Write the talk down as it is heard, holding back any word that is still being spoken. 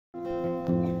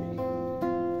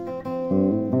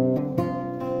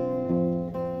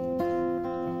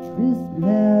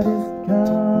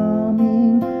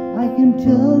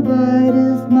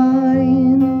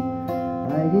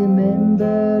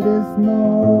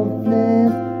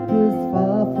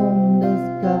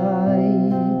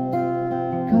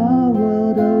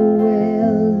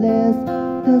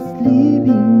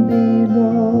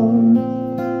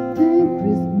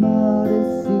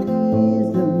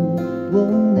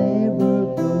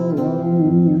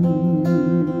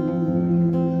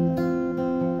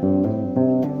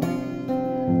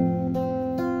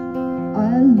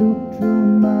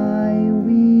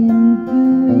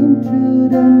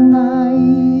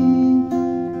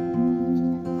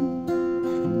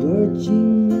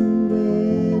watching and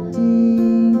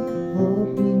waiting,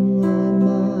 hoping I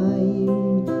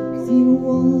might see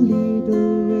one little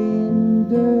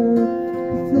reindeer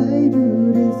fly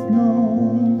through the snow.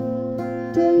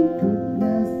 Thank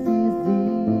goodness this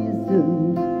season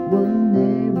will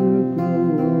never grow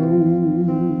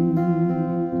old.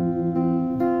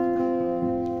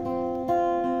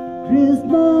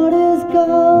 Christmas is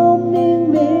coming,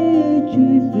 may you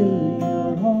fill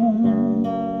your home.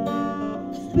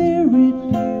 Spirit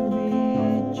be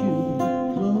with you,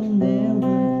 will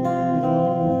never grow.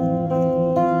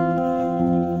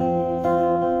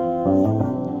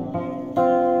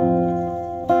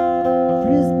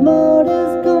 Christmas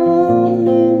is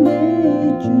coming, may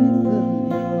you fill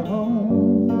your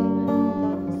home.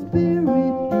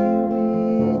 Spirit be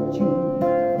with you,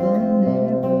 will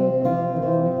never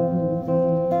grow.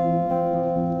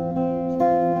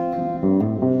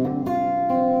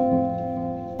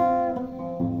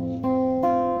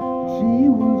 Three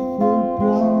full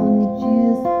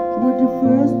branches were the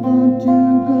first one to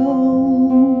go.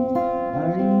 I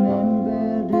remember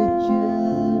the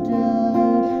children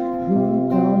who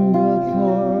come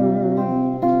before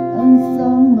and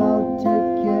sung out the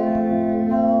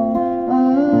carol I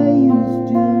used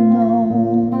to know.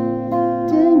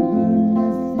 Thank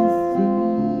goodness this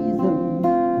season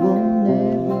will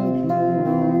never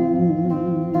grow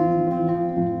old.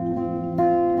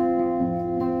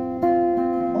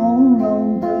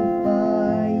 Around the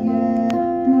fire,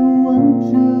 to run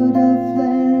through the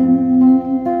flame,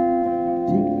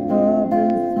 tick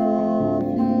bubbles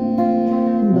softly,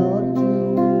 not to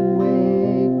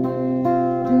wake,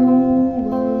 to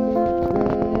look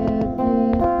ready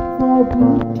for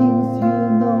good things you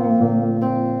know.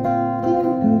 Thank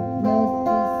goodness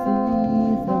this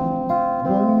season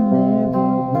will never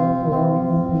grow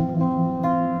old.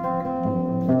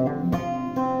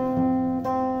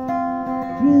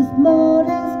 Christmas